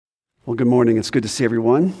Well, good morning. It's good to see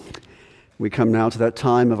everyone. We come now to that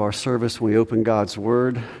time of our service when we open God's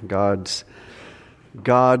Word, God's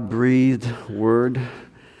God-breathed Word.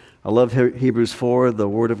 I love Hebrews 4. The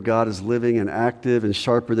Word of God is living and active and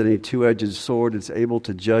sharper than any two-edged sword. It's able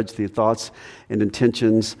to judge the thoughts and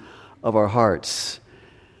intentions of our hearts.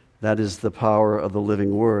 That is the power of the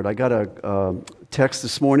living Word. I got a text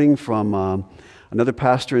this morning from another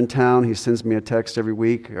pastor in town. He sends me a text every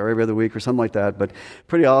week or every other week or something like that, but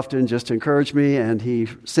pretty often just to encourage me, and he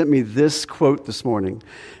sent me this quote this morning.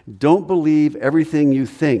 Don't believe everything you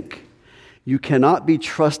think. You cannot be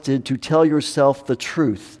trusted to tell yourself the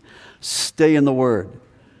truth. Stay in the Word.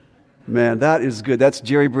 Man, that is good. That's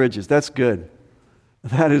Jerry Bridges. That's good.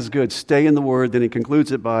 That is good. Stay in the Word. Then he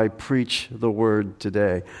concludes it by preach the Word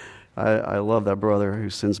today. I love that brother who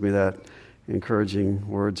sends me that encouraging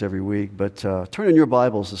words every week. But turn in your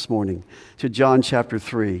Bibles this morning to John chapter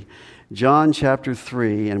 3. John chapter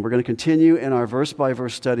 3, and we're going to continue in our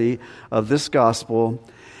verse-by-verse study of this gospel.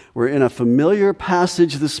 We're in a familiar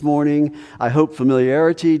passage this morning. I hope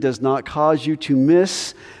familiarity does not cause you to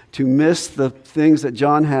miss the things that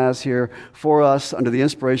John has here for us under the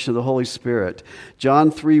inspiration of the Holy Spirit.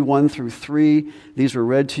 John 3, 1 through 3, these were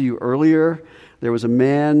read to you earlier. There was a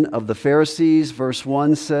man of the Pharisees, verse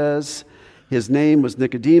 1 says, his name was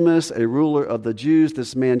Nicodemus, a ruler of the Jews.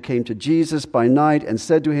 This man came to Jesus by night and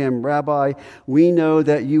said to him, Rabbi, we know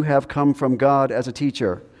that you have come from God as a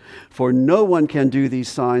teacher, for no one can do these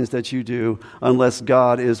signs that you do unless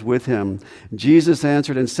God is with him. Jesus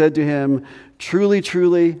answered and said to him, Truly,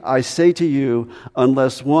 truly, I say to you,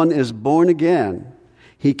 unless one is born again,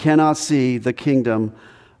 he cannot see the kingdom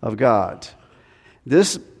of God.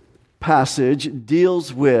 This passage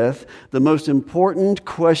deals with the most important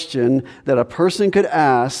question that a person could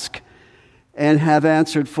ask and have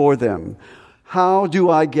answered for them. How do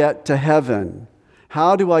I get to heaven?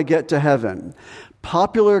 How do I get to heaven?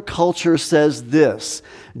 Popular culture says this: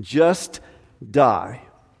 just die.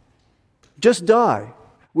 Just die.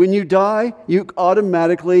 When you die, you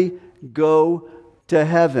automatically go to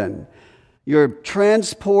heaven. You're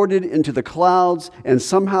transported into the clouds, and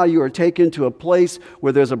somehow you are taken to a place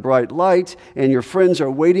where there's a bright light, and your friends are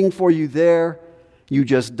waiting for you there. You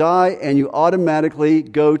just die, and you automatically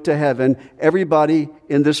go to heaven. Everybody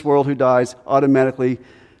in this world who dies automatically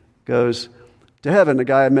goes to heaven. The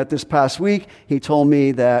guy I met this past week, he told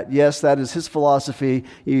me that, yes, that is his philosophy.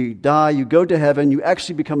 You die, you go to heaven, you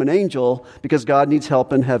actually become an angel because God needs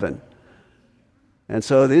help in heaven. And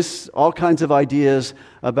so there's all kinds of ideas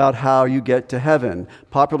about how you get to heaven.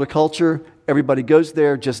 Popular culture, everybody goes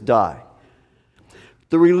there, just die.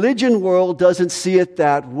 The religion world doesn't see it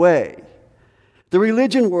that way. The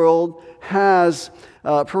religion world has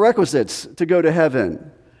prerequisites to go to heaven.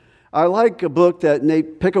 I like a book that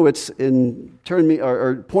Nate Pickowitz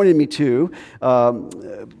pointed me to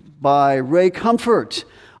by Ray Comfort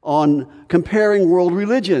on comparing world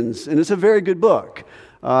religions, and it's a very good book.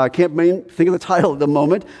 I can't think of the title at the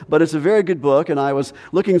moment, but it's a very good book, and I was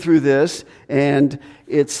looking through this, and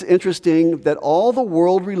it's interesting that all the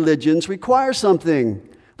world religions require something.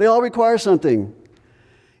 They all require something.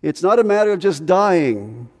 It's not a matter of just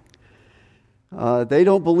dying. They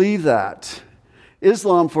don't believe that.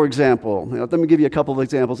 Islam, for example, let me give you a couple of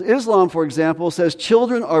examples. Islam, for example, says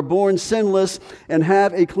children are born sinless and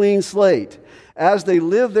have a clean slate. As they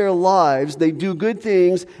live their lives, they do good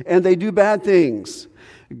things and they do bad things.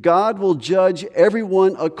 God will judge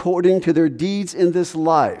everyone according to their deeds in this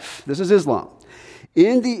life. This is Islam.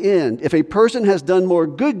 In the end, if a person has done more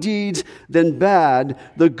good deeds than bad,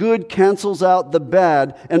 the good cancels out the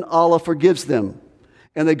bad and Allah forgives them,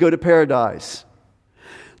 and they go to paradise.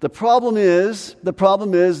 The problem is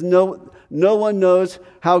no one knows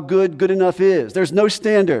how good enough is. There's no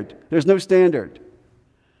standard. There's no standard.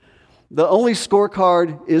 The only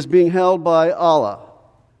scorecard is being held by Allah.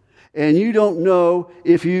 And you don't know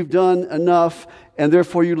if you've done enough, and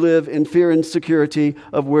therefore you live in fear and security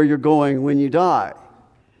of where you're going when you die.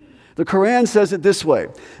 The Quran says it this way: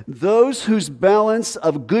 those whose balance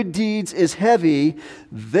of good deeds is heavy,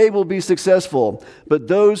 they will be successful. But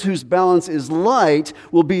those whose balance is light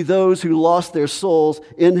will be those who lost their souls.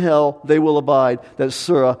 In hell they will abide. That's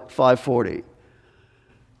Surah 540.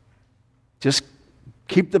 Just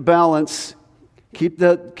keep the balance, keep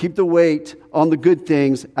the weight on the good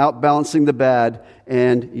things, outbalancing the bad,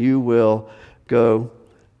 and you will go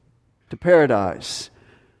to paradise.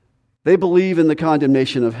 They believe in the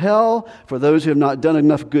condemnation of hell. For those who have not done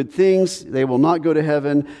enough good things, they will not go to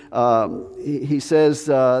heaven. He says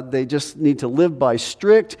they just need to live by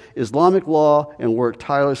strict Islamic law and work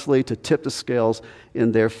tirelessly to tip the scales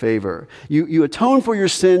in their favor. You atone for your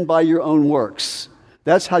sin by your own works.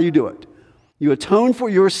 That's how you do it. You atone for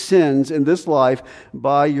your sins in this life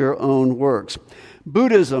by your own works.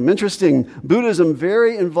 Buddhism, interesting. Buddhism,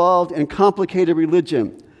 very involved and complicated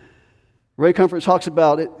religion. Ray Comfort talks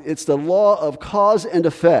about it. It's the law of cause and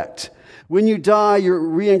effect. When you die, you're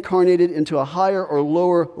reincarnated into a higher or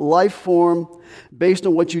lower life form based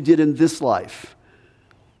on what you did in this life.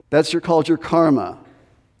 That's called your karma.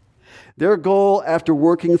 Their goal, after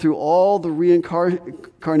working through all the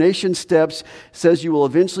reincarnation steps, says you will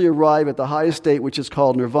eventually arrive at the highest state, which is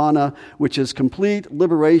called nirvana, which is complete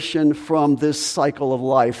liberation from this cycle of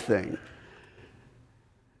life thing.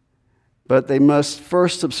 But they must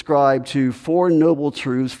first subscribe to 4 noble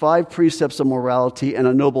truths, 5 precepts of morality, and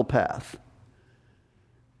a noble path.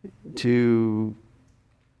 In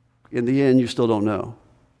the end, you still don't know.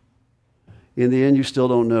 In the end, you still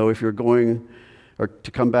don't know if you're going or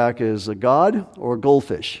to come back as a god or a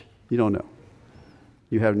goldfish. You don't know.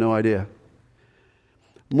 You have no idea.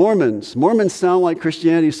 Mormons sound like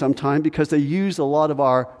Christianity sometimes because they use a lot of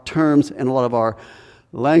our terms and a lot of our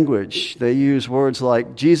language. They use words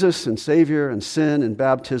like Jesus and Savior and sin and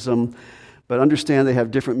baptism, but understand they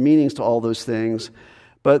have different meanings to all those things.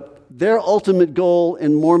 But their ultimate goal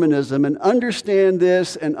in Mormonism, and understand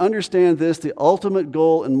this, the ultimate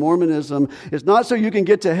goal in Mormonism is not so you can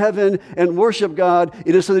get to heaven and worship God,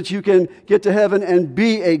 it is so that you can get to heaven and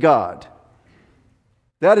be a God.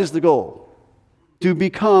 That is the goal, to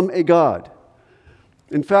become a God.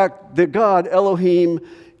 In fact, the God, Elohim,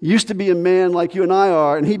 used to be a man like you and I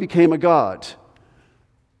are, and he became a God.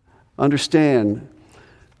 Understand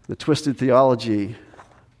the twisted theology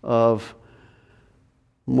of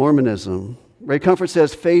Mormonism. Ray Comfort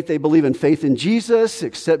says, they believe in faith in Jesus,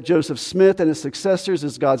 accept Joseph Smith and his successors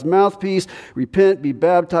as God's mouthpiece, repent, be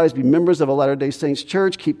baptized, be members of a Latter-day Saints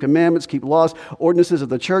church, keep commandments, keep laws, ordinances of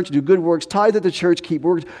the church, do good works, tithe to the church, keep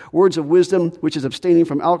words of wisdom, which is abstaining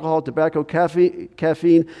from alcohol, tobacco,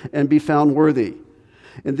 caffeine, and be found worthy.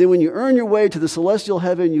 And then when you earn your way to the celestial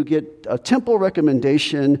heaven, you get a temple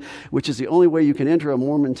recommendation, which is the only way you can enter a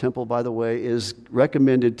Mormon temple, by the way, is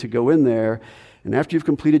recommended to go in there. And after you've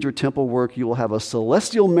completed your temple work, you will have a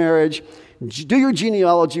celestial marriage, do your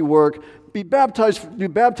genealogy work, be baptized, do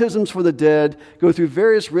baptisms for the dead, go through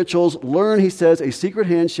various rituals, learn, he says, a secret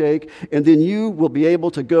handshake, and then you will be able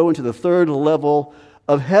to go into the 3rd level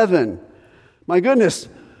of heaven. My goodness,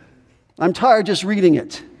 I'm tired just reading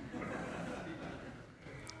it.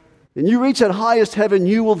 And you reach that highest heaven,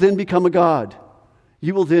 you will then become a God.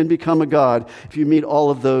 You will then become a God if you meet all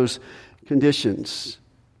of those conditions.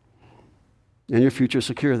 And your future is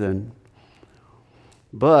secure then.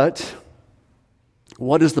 But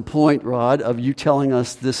what is the point, Rod, of you telling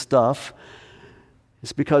us this stuff?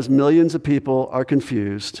 It's because millions of people are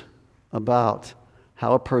confused about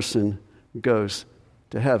how a person goes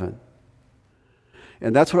to heaven.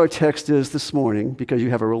 And that's what our text is this morning, because you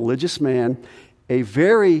have a religious man, a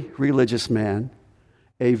very religious man,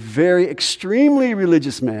 a very extremely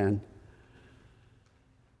religious man,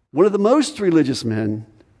 one of the most religious men,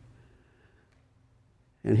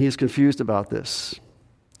 and he is confused about this.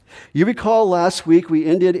 You recall last week we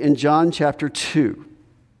ended in John chapter 2.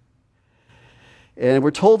 And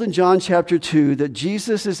we're told in John chapter 2 that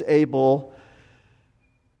Jesus is able,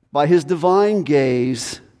 by his divine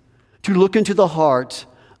gaze, to look into the heart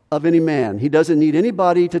of any man. He doesn't need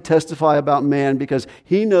anybody to testify about man because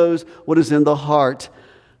he knows what is in the heart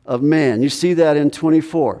of man. You see that in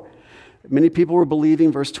 24. Many people were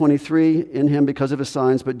believing, verse 23, in him because of his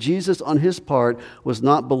signs, but Jesus, on his part, was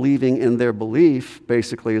not believing in their belief,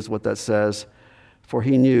 basically is what that says, for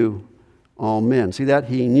he knew all men. See that?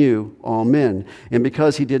 He knew all men. And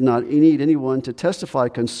because he did not need anyone to testify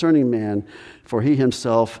concerning man, for he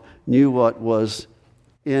himself knew what was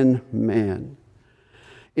in man.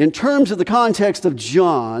 In terms of the context of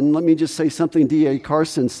John, let me just say something D.A.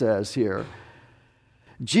 Carson says here.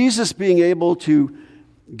 Jesus being able to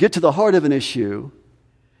get to the heart of an issue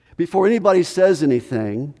before anybody says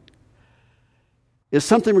anything is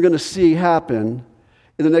something we're going to see happen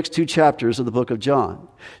in the next 2 chapters of the book of John.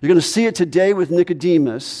 You're going to see it today with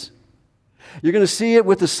Nicodemus. You're going to see it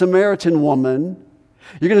with the Samaritan woman.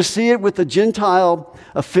 You're going to see it with the Gentile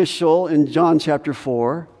official in John chapter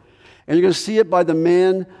 4. And you're going to see it by the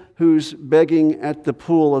man who's begging at the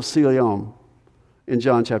pool of Siloam in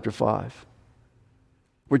John chapter 5.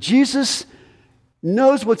 Where Jesus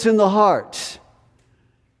knows what's in the heart,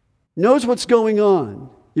 knows what's going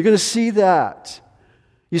on. You're going to see that.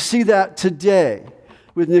 You see that today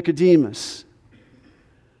with Nicodemus.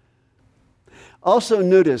 Also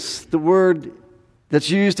notice the word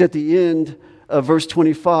that's used at the end of verse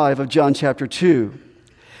 25 of John chapter 2.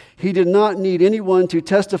 He did not need anyone to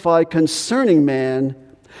testify concerning man,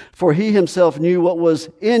 for he himself knew what was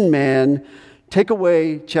in man. Take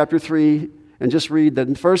away chapter 3 and just read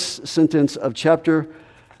the first sentence of chapter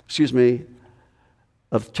 3.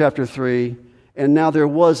 And now there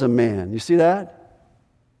was a man. You see that?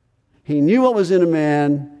 He knew what was in a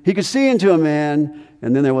man. He could see into a man,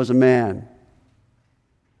 and then there was a man.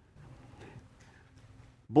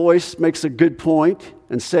 Boyce makes a good point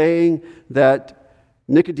in saying that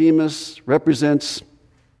Nicodemus represents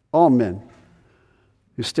all men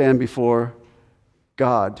who stand before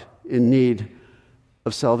God in need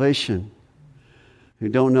of salvation, who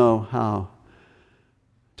don't know how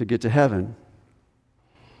to get to heaven.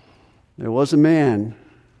 There was a man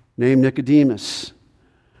named Nicodemus.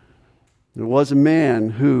 There was a man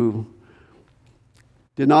who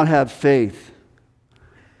did not have faith,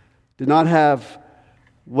 did not have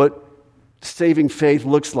what saving faith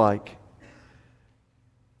looks like.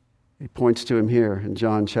 He points to him here in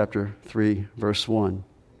John chapter 3, verse 1.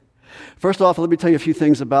 First off, let me tell you a few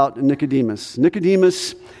things about Nicodemus.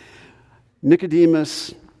 Nicodemus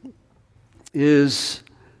is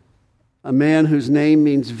a man whose name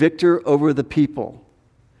means victor over the people.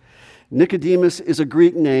 Nicodemus is a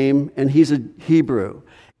Greek name, and he's a Hebrew,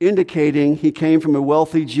 indicating he came from a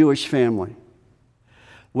wealthy Jewish family.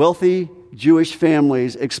 Wealthy Jewish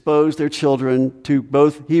families expose their children to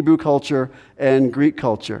both Hebrew culture and Greek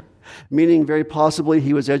culture, meaning very possibly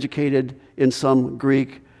he was educated in some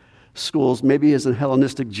Greek schools, maybe as a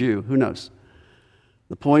Hellenistic Jew, who knows?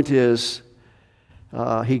 The point is,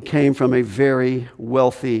 he came from a very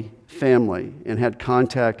wealthy family and had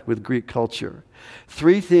contact with Greek culture.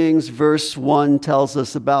 3 things verse 1 tells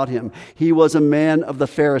us about him. He was a man of the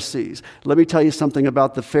Pharisees. Let me tell you something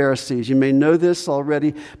about the Pharisees. You may know this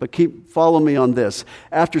already, but follow me on this.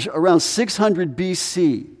 After around 600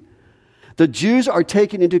 BC, the Jews are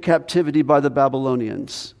taken into captivity by the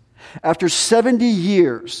Babylonians. After 70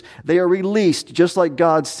 years, they are released just like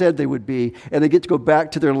God said they would be, and they get to go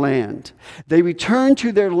back to their land. They return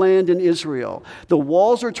to their land in Israel. The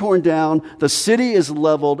walls are torn down, the city is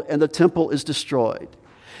leveled, and the temple is destroyed.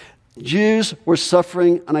 Jews were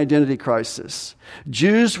suffering an identity crisis.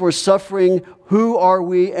 Jews were suffering, who are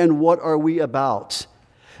we and what are we about?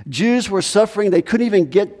 Jews were suffering. They couldn't even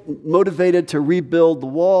get motivated to rebuild the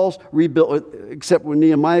walls, except when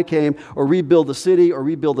Nehemiah came, or rebuild the city, or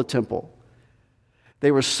rebuild the temple. They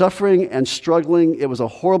were suffering and struggling. It was a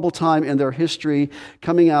horrible time in their history,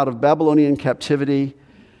 coming out of Babylonian captivity,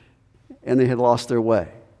 and they had lost their way.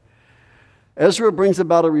 Ezra brings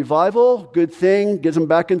about a revival, good thing, gets them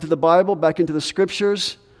back into the Bible, back into the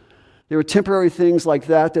Scriptures. There were temporary things like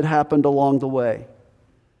that happened along the way.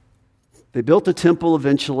 They built the temple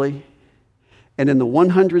eventually, and in the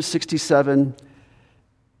 167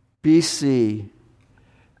 BC,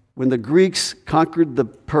 when the Greeks conquered the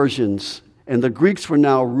Persians, and the Greeks were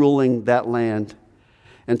now ruling that land,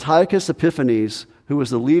 Antiochus Epiphanes, who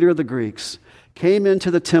was the leader of the Greeks, came into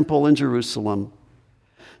the temple in Jerusalem,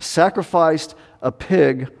 sacrificed a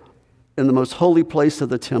pig in the most holy place of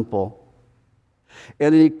the temple,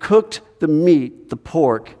 and he cooked the meat, the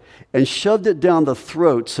pork, and shoved it down the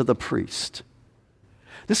throats of the priest.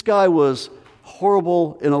 This guy was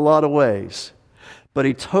horrible in a lot of ways, but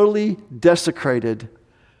he totally desecrated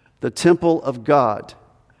the temple of God.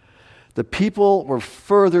 The people were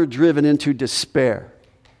further driven into despair.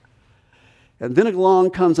 And then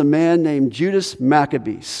along comes a man named Judas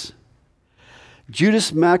Maccabeus.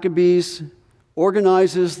 Judas Maccabeus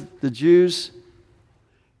organizes the Jews,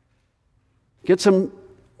 gets them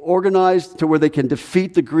organized to where they can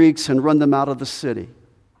defeat the Greeks and run them out of the city.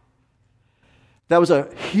 That was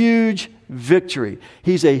a huge victory.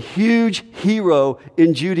 He's a huge hero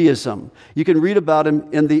in Judaism. You can read about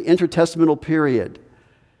him in the intertestamental period.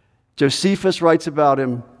 Josephus writes about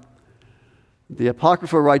him. The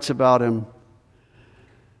Apocrypha writes about him.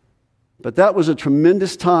 But that was a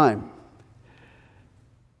tremendous time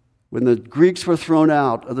when the Greeks were thrown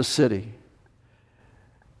out of the city.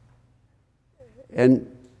 And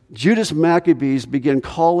Judas Maccabeus began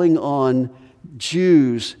calling on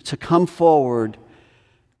Jews to come forward,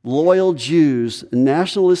 loyal Jews,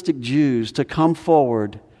 nationalistic Jews to come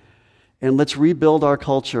forward, and let's rebuild our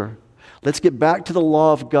culture. Let's get back to the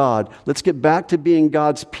law of God. Let's get back to being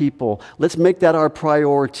God's people. Let's make that our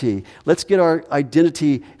priority. Let's get our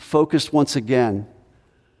identity focused once again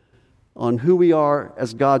on who we are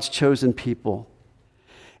as God's chosen people.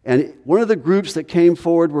 And one of the groups that came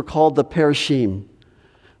forward were called the Parashim,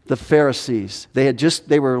 the Pharisees.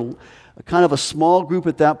 They were kind of a small group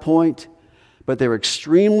at that point, but they were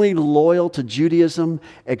extremely loyal to Judaism,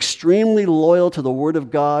 extremely loyal to the Word of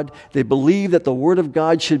God. They believed that the Word of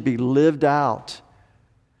God should be lived out.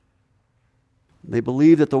 They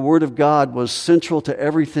believed that the Word of God was central to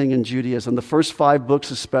everything in Judaism, the first 5 books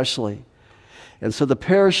especially. And so the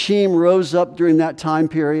Parashim rose up during that time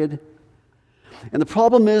period. And the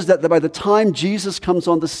problem is that by the time Jesus comes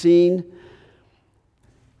on the scene,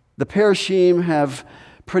 the Parashim have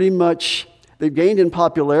pretty much, they've gained in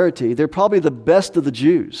popularity. They're probably the best of the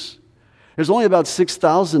Jews. There's only about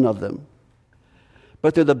 6,000 of them.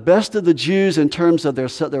 But they're the best of the Jews in terms of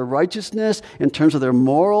their righteousness, in terms of their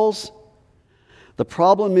morals. The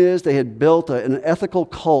problem is they had built an ethical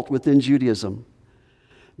cult within Judaism.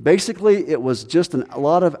 Basically, it was just a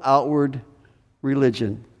lot of outward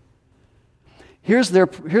religion. Here's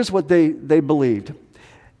what they believed.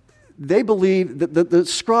 They believed that the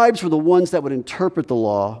scribes were the ones that would interpret the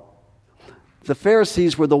law. The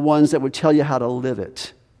Pharisees were the ones that would tell you how to live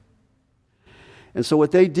it. And so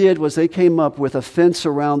what they did was they came up with a fence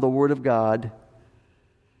around the Word of God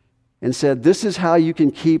and said, this is how you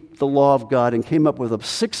can keep the law of God, and came up with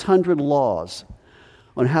 600 laws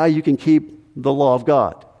on how you can keep the law of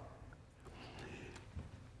God.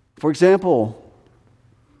 For example,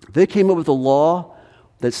 they came up with a law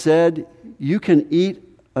that said you can eat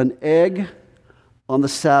an egg on the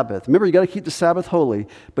Sabbath. Remember, you got to keep the Sabbath holy,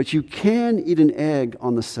 but you can eat an egg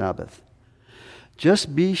on the Sabbath.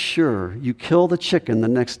 Just be sure you kill the chicken the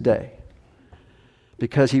next day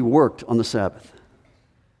because he worked on the Sabbath.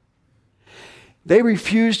 They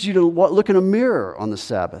refused you to look in a mirror on the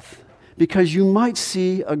Sabbath because you might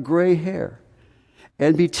see a gray hair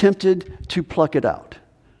and be tempted to pluck it out.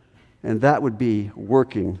 And that would be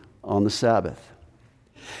working on the Sabbath.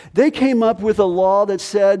 They came up with a law that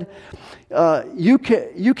said you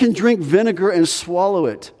can drink vinegar and swallow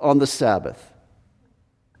it on the Sabbath.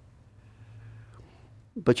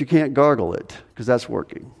 But you can't gargle it because that's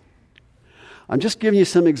working. I'm just giving you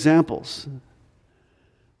some examples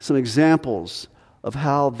of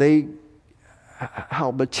how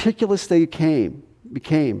meticulous they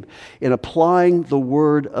became in applying the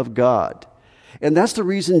Word of God. And that's the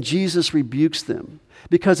reason Jesus rebukes them.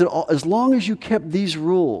 Because as long as you kept these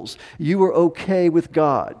rules, you were okay with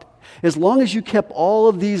God. As long as you kept all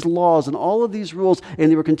of these laws and all of these rules,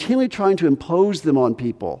 and they were continually trying to impose them on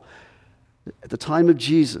people, at the time of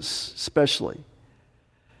Jesus especially.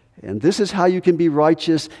 And this is how you can be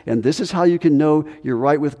righteous, and this is how you can know you're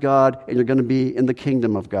right with God, and you're going to be in the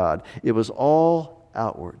kingdom of God. It was all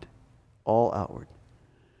outward. All outward.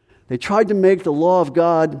 They tried to make the law of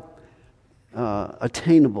God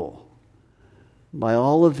attainable by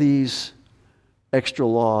all of these extra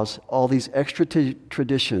laws, all these extra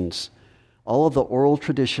traditions, all of the oral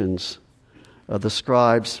traditions of the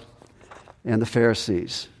scribes and the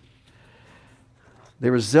Pharisees. They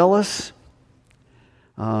were zealous,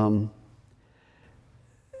 and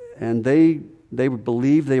they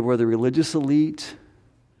believed they were the religious elite,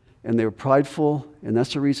 and they were prideful, and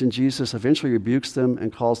that's the reason Jesus eventually rebukes them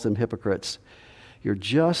and calls them hypocrites. You're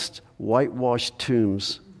just whitewashed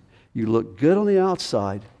tombs. You look good on the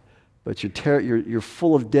outside, but you're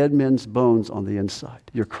full of dead men's bones on the inside.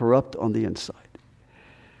 You're corrupt on the inside.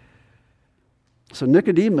 So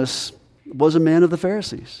Nicodemus was a man of the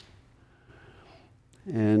Pharisees.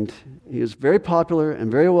 And he was very popular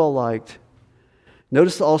and very well liked.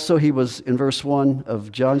 Notice also he was, in verse 1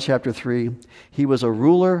 of John chapter 3, he was a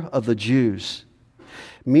ruler of the Jews,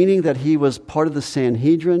 meaning that he was part of the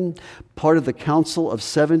Sanhedrin, part of the Council of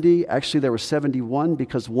 70. Actually, there were 71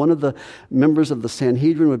 because one of the members of the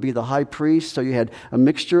Sanhedrin would be the high priest. So you had a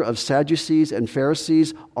mixture of Sadducees and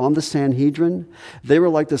Pharisees on the Sanhedrin. They were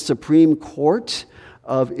like the Supreme Court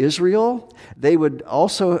of Israel. They would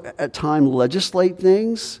also at times legislate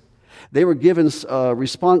things. They were given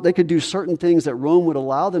they could do certain things that Rome would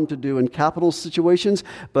allow them to do in capital situations,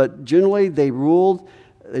 but generally they ruled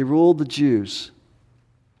the Jews.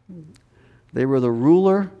 They were the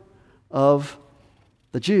ruler of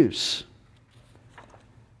the Jews.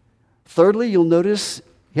 Thirdly, you'll notice,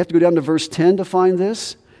 you have to go down to verse 10 to find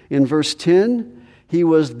this. In verse 10, he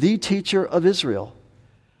was the teacher of Israel.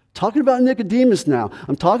 Talking about Nicodemus now.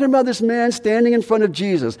 I'm talking about this man standing in front of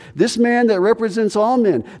Jesus. This man that represents all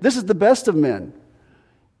men. This is the best of men.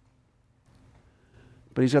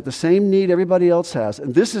 But he's got the same need everybody else has.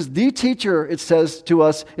 And this is the teacher, it says to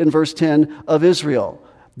us in verse 10, of Israel.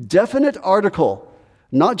 Definite article.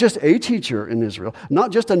 Not just a teacher in Israel.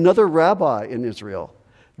 Not just another rabbi in Israel.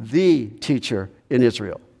 The teacher in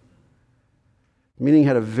Israel. Meaning he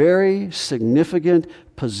had a very significant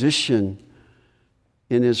position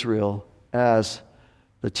in Israel as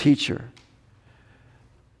the teacher.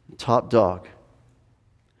 Top dog.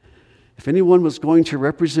 If anyone was going to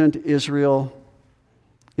represent Israel,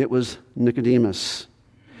 it was Nicodemus.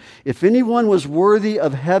 If anyone was worthy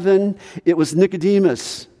of heaven, it was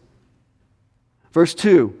Nicodemus. Verse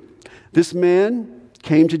 2, this man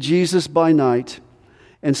came to Jesus by night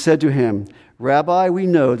and said to him, Rabbi, we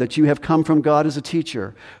know that you have come from God as a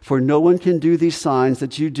teacher, for no one can do these signs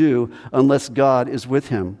that you do unless God is with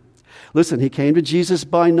him. Listen, he came to Jesus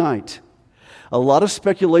by night. A lot of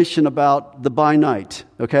speculation about the by night,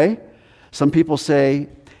 okay? Some people say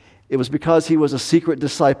it was because he was a secret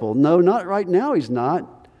disciple. No, not right now, he's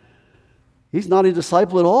not. He's not a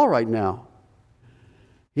disciple at all right now.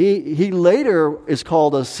 He later is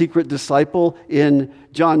called a secret disciple in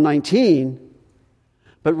John 19,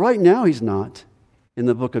 but right now he's not in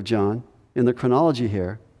the book of John, in the chronology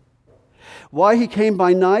here. Why he came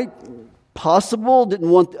by night? Possible. Didn't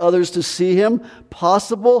want others to see him?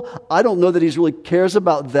 Possible. I don't know that he really cares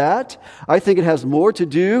about that. I think it has more to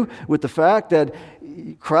do with the fact that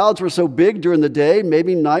crowds were so big during the day,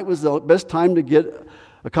 maybe night was the best time to get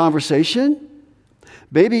a conversation.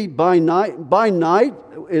 Maybe by night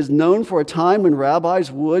is known for a time when rabbis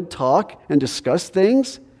would talk and discuss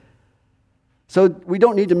things. So we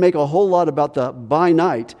don't need to make a whole lot about the by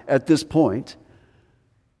night at this point.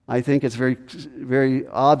 I think it's very, very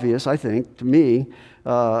obvious, I think, to me,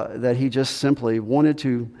 that he just simply wanted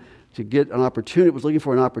to get an opportunity, was looking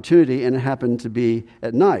for an opportunity, and it happened to be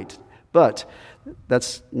at night. But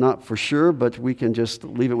that's not for sure, but we can just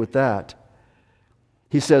leave it with that.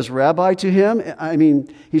 He says Rabbi to him.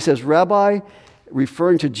 He says Rabbi,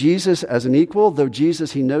 referring to Jesus as an equal, though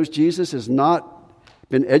he knows Jesus has not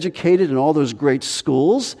been educated in all those great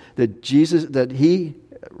schools that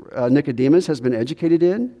Nicodemus has been educated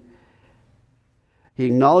in. He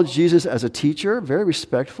acknowledged Jesus as a teacher, very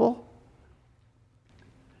respectful.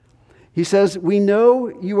 He says, we know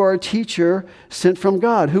you are a teacher sent from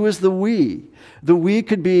God. Who is the we? The we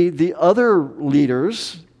could be the other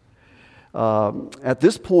leaders. At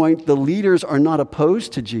this point, the leaders are not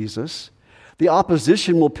opposed to Jesus. The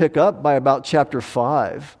opposition will pick up by about chapter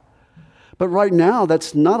 5. But right now,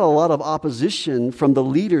 that's not a lot of opposition from the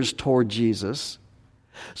leaders toward Jesus.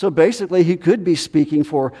 So basically, he could be speaking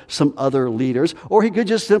for some other leaders, or he could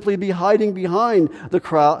just simply be hiding behind the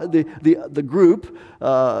crowd, the group,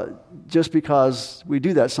 just because we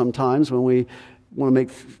do that sometimes when we want to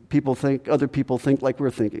make other people think like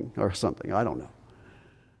we're thinking or something. I don't know.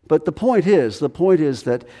 But the point is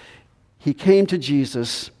that he came to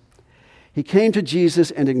Jesus. He came to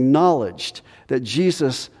Jesus and acknowledged that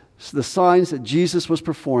the signs that Jesus was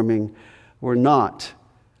performing were not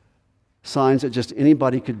signs that just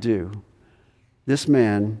anybody could do. This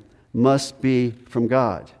man must be from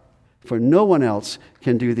God, for no one else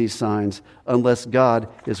can do these signs unless God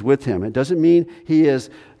is with him. It doesn't mean he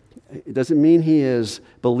is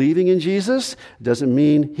believing in Jesus. It doesn't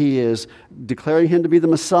mean he is declaring him to be the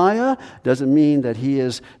Messiah. It doesn't mean that he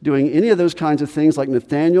is doing any of those kinds of things like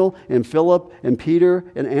Nathanael and Philip and Peter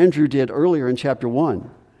and Andrew did earlier in chapter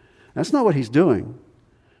 1. That's not what he's doing.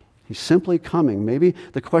 He's simply coming. Maybe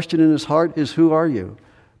the question in his heart is, who are you?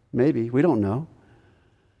 Maybe. We don't know.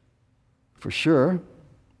 For sure.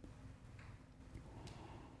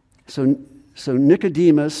 So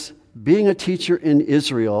Nicodemus, being a teacher in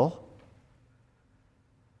Israel,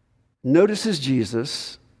 notices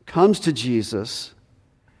Jesus, comes to Jesus.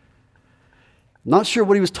 Not sure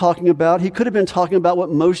what he was talking about. He could have been talking about what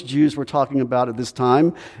most Jews were talking about at this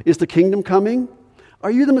time. Is the kingdom coming?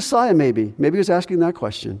 Are you the Messiah, maybe? Maybe he was asking that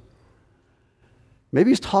question. Maybe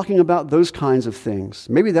he's talking about those kinds of things.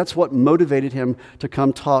 Maybe that's what motivated him to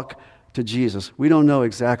come talk to Jesus. We don't know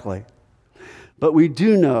exactly. But we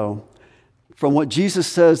do know from what Jesus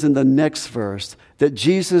says in the next verse that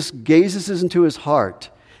Jesus gazes into his heart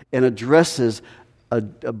and addresses a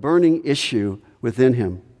burning issue within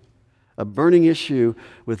him. A burning issue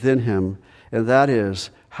within him, and that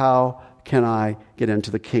is, how can I get into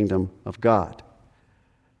the kingdom of God?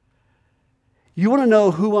 You want to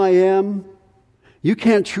know who I am? You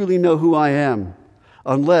can't truly know who I am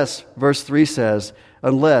unless, verse 3 says,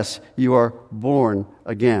 unless you are born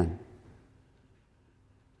again.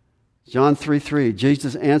 John 3:3,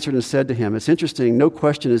 Jesus answered and said to him, it's interesting, no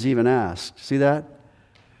question is even asked. See that?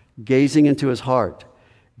 Gazing into his heart.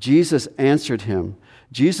 Jesus answered him.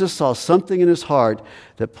 Jesus saw something in his heart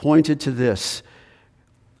that pointed to this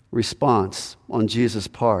response on Jesus'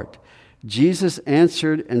 part. Jesus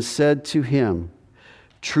answered and said to him,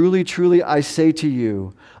 truly, truly, I say to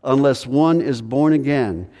you, unless one is born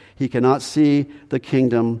again, he cannot see the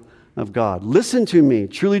kingdom of God. Listen to me.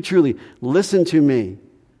 Truly, truly, listen to me.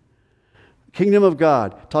 Kingdom of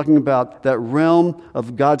God, talking about that realm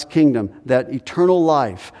of God's kingdom, that eternal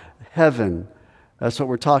life, heaven. That's what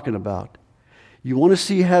we're talking about. You want to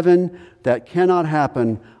see heaven? That cannot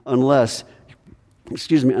happen unless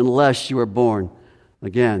you are born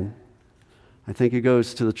again. I think it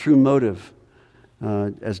goes to the true motive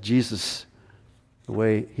as Jesus, the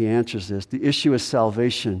way he answers this. The issue is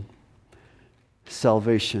salvation.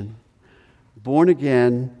 Salvation. Born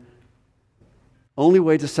again, only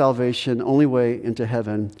way to salvation, only way into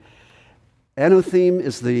heaven. Anotheme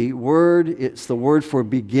is the word. It's the word for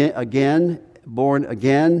begin again, born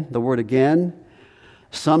again, the word again.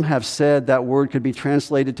 Some have said that word could be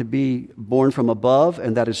translated to be born from above,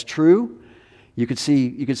 and that is true. You could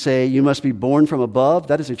say you must be born from above.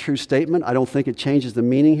 That is a true statement. I don't think it changes the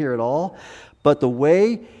meaning here at all. But the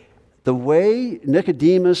way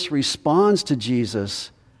Nicodemus responds to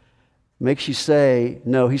Jesus makes you say,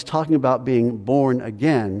 no, he's talking about being born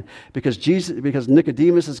again. Because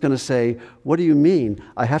Nicodemus is going to say, what do you mean?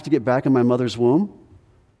 I have to get back in my mother's womb?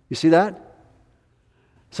 You see that?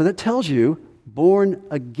 So that tells you born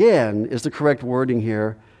again is the correct wording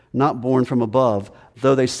here, not born from above,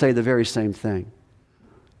 though they say the very same thing.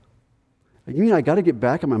 You mean I got to get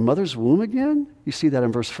back in my mother's womb again? You see that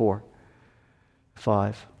in verse 4,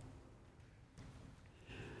 5.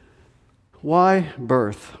 Why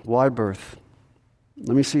birth? Why birth?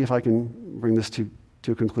 Let me see if I can bring this to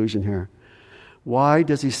a conclusion here. Why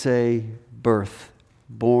does he say birth,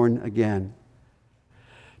 born again?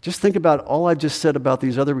 Just think about all I've just said about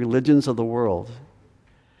these other religions of the world.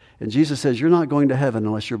 And Jesus says, you're not going to heaven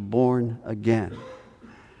unless you're born again.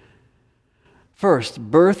 First,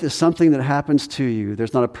 birth is something that happens to you.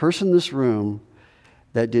 There's not a person in this room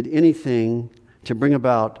that did anything to bring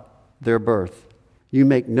about their birth. You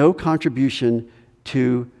make no contribution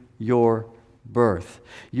to your birth.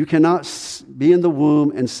 You cannot be in the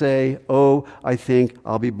womb and say, oh, I think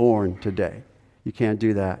I'll be born today. You can't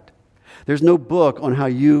do that. There's no book on how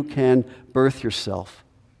you can birth yourself.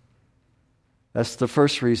 That's the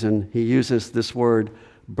first reason he uses this word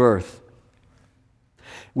birth.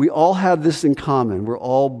 We all have this in common. We're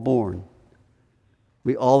all born.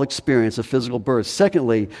 We all experience a physical birth.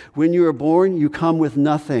 Secondly, when you are born, you come with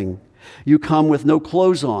nothing. You come with no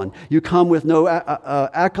clothes on. You come with no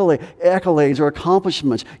accolades or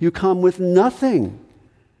accomplishments. You come with nothing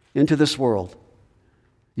into this world.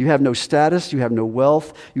 You have no status, you have no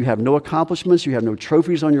wealth, you have no accomplishments, you have no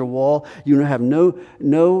trophies on your wall, you have no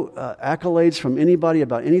accolades from anybody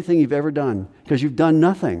about anything you've ever done, because you've done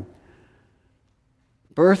nothing.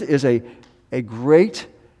 Birth is a great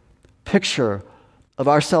picture of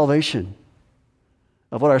our salvation,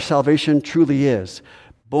 of what our salvation truly is.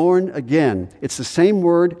 Born again. It's the same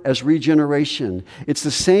word as regeneration. It's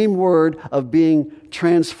the same word of being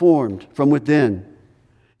transformed from within.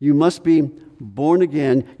 You must be born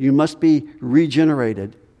again. You must be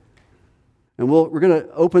regenerated. And we're going to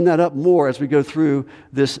open that up more as we go through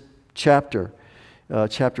this chapter,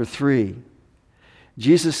 chapter 3.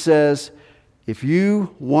 Jesus says, if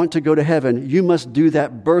you want to go to heaven, you must do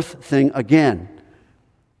that birth thing again.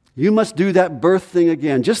 You must do that birth thing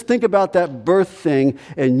again. Just think about that birth thing,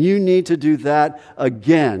 and you need to do that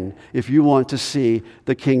again if you want to see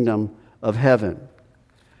the kingdom of heaven.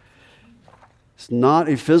 It's not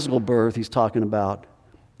a physical birth he's talking about.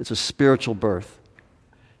 It's a spiritual birth.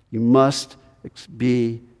 You must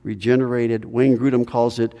be regenerated. Wayne Grudem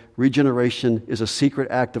calls it, regeneration is a secret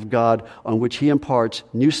act of God on which he imparts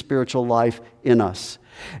new spiritual life in us.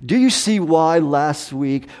 Do you see why last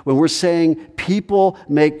week, when we're saying people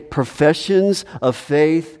make professions of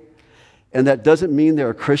faith, and that doesn't mean they're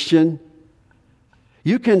a Christian?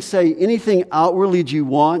 You can say anything outwardly you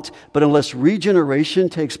want, but unless regeneration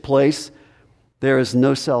takes place, there is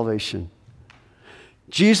no salvation.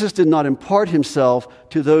 Jesus did not impart himself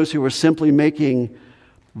to those who were simply making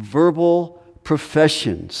verbal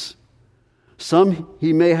professions. Some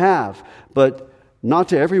he may have, but not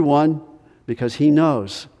to everyone, because he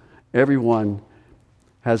knows everyone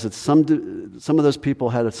has some of those people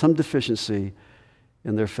had some deficiency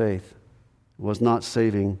in their faith. It was not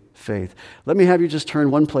saving faith. Let me have you just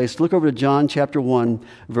turn one place. Look over to John chapter 1,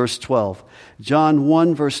 verse 12. John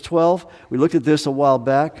 1, verse 12. We looked at this a while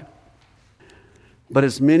back. But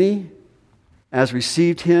as many as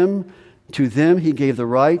received him, to them he gave the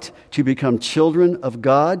right to become children of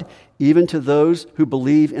God, even to those who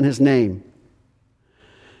believe in his name.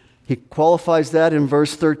 He qualifies that in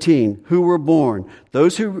verse 13. Who were born?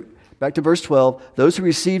 Back to verse 12, those who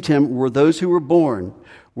received him were those who were born.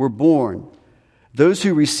 Those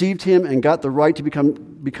who received him and got the right to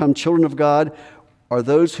become children of God are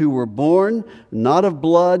those who were born, not of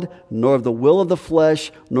blood, nor of the will of the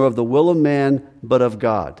flesh, nor of the will of man, but of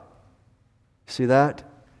God. See that?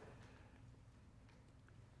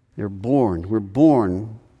 They're born. We're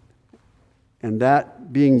born. And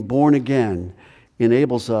that being born again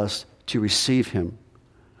enables us to receive him.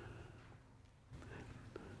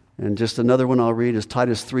 And just another one I'll read is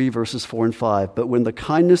Titus 3, verses 4 and 5. But when the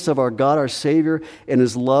kindness of our God, our Savior, and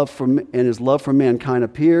his love for mankind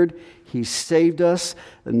appeared, he saved us,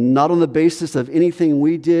 not on the basis of anything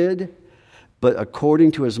we did, but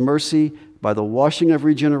according to his mercy, by the washing of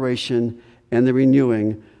regeneration and the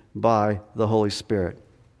renewing by the Holy Spirit.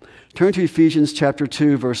 Turn to Ephesians chapter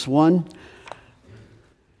 2, verse 1.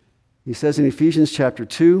 He says in Ephesians chapter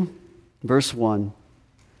 2, verse 1,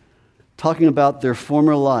 talking about their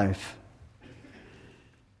former life,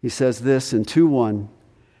 he says this in 2:1,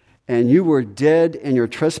 and you were dead in your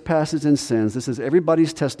trespasses and sins. This is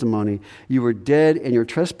everybody's testimony. You were dead in your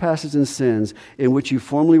trespasses and sins, in which you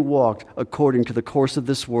formerly walked according to the course of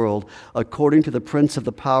this world, according to the prince of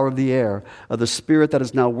the power of the air, of the spirit that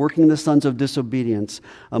is now working in the sons of disobedience.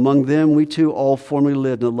 Among them we too all formerly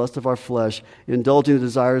lived in the lust of our flesh, indulging the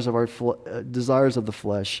desires of the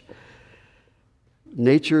flesh.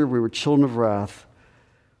 Nature, we were children of wrath.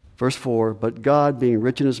 Verse 4, but God, being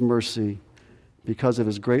rich in his mercy, because of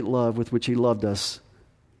his great love with which he loved us,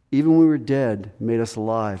 even when we were dead, made us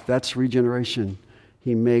alive. That's regeneration.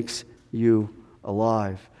 He makes you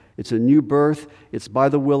alive. It's a new birth. It's by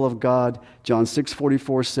the will of God. John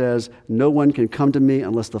 6:44 says, no one can come to me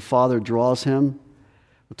unless the Father draws him.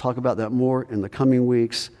 We'll talk about that more in the coming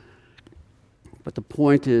weeks. But the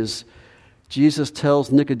point is, Jesus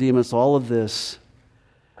tells Nicodemus all of this.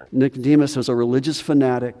 Nicodemus was a religious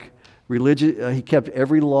fanatic. He kept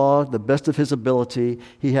every law, the best of his ability.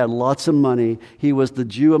 He had lots of money. He was the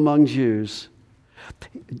Jew among Jews.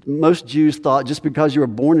 Most Jews thought just because you were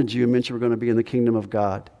born a Jew meant you were going to be in the kingdom of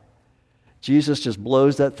God. Jesus just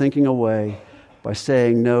blows that thinking away by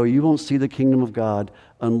saying, no, you won't see the kingdom of God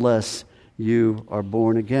unless you are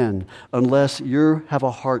born again, unless you have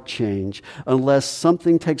a heart change, unless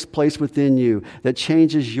something takes place within you that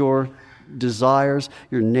changes your desires,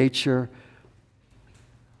 your nature,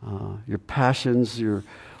 your passions, your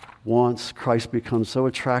wants. Christ becomes so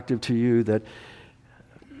attractive to you that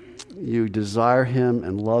you desire him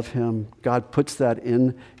and love him. God puts that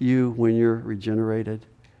in you when you're regenerated.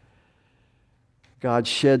 God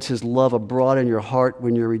sheds his love abroad in your heart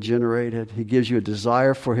when you're regenerated. He gives you a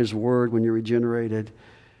desire for his word when you're regenerated.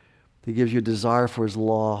 He gives you a desire for his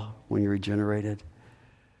law when you're regenerated.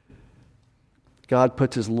 God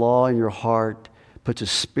puts his law in your heart, puts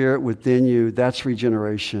his spirit within you. That's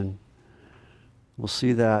regeneration. We'll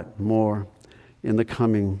see that more in the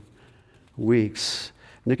coming weeks.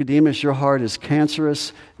 Nicodemus, your heart is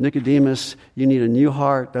cancerous. Nicodemus, you need a new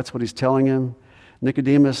heart. That's what he's telling him.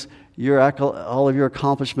 Nicodemus, all of your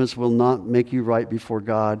accomplishments will not make you right before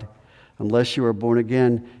God. Unless you are born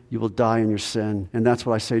again, you will die in your sin. And that's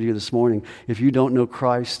what I say to you this morning. If you don't know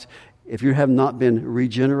Christ, if you have not been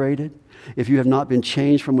regenerated, if you have not been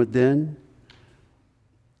changed from within,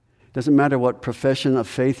 it doesn't matter what profession of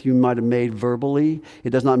faith you might have made verbally.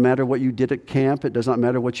 It does not matter what you did at camp. It does not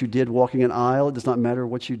matter what you did walking an aisle. It does not matter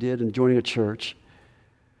what you did in joining a church.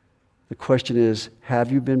 The question is,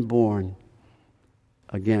 have you been born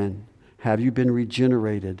again? Have you been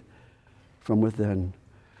regenerated from within?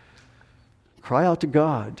 Cry out to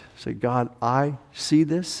God. Say, God, I see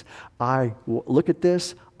this. I look at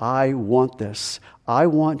this. I want this. I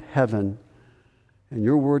want heaven. And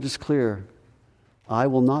your word is clear. I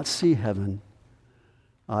will not see heaven.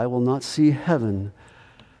 I will not see heaven.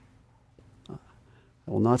 I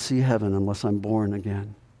will not see heaven unless I'm born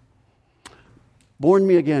again. Born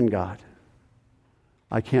me again, God.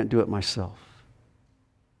 I can't do it myself.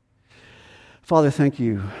 Father, thank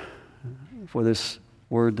you for this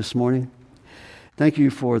word this morning. Thank you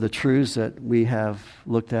for the truths that we have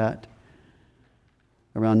looked at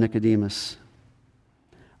around Nicodemus.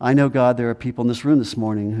 I know, God, there are people in this room this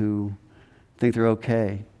morning who think they're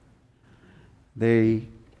okay. They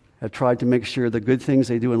have tried to make sure the good things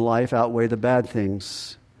they do in life outweigh the bad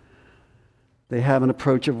things. They have an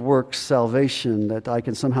approach of works salvation, that I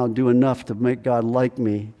can somehow do enough to make God like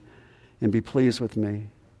me and be pleased with me.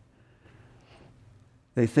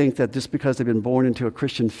 They think that just because they've been born into a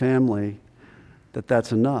Christian family, that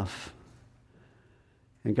that's enough.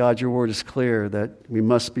 And God, your word is clear that we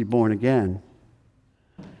must be born again.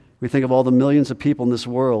 We think of all the millions of people in this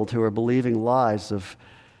world who are believing lies of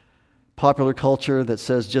popular culture that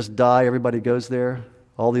says just die, everybody goes there.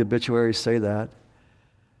 All the obituaries say that.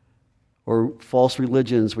 Or false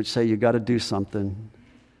religions which say you got to do something.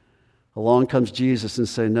 Along comes Jesus and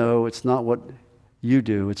say, no, it's not what you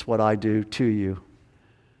do, it's what I do to you.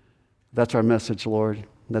 That's our message, Lord.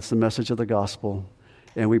 That's the message of the gospel.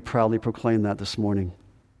 And we proudly proclaim that this morning.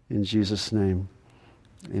 In Jesus' name,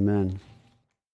 amen.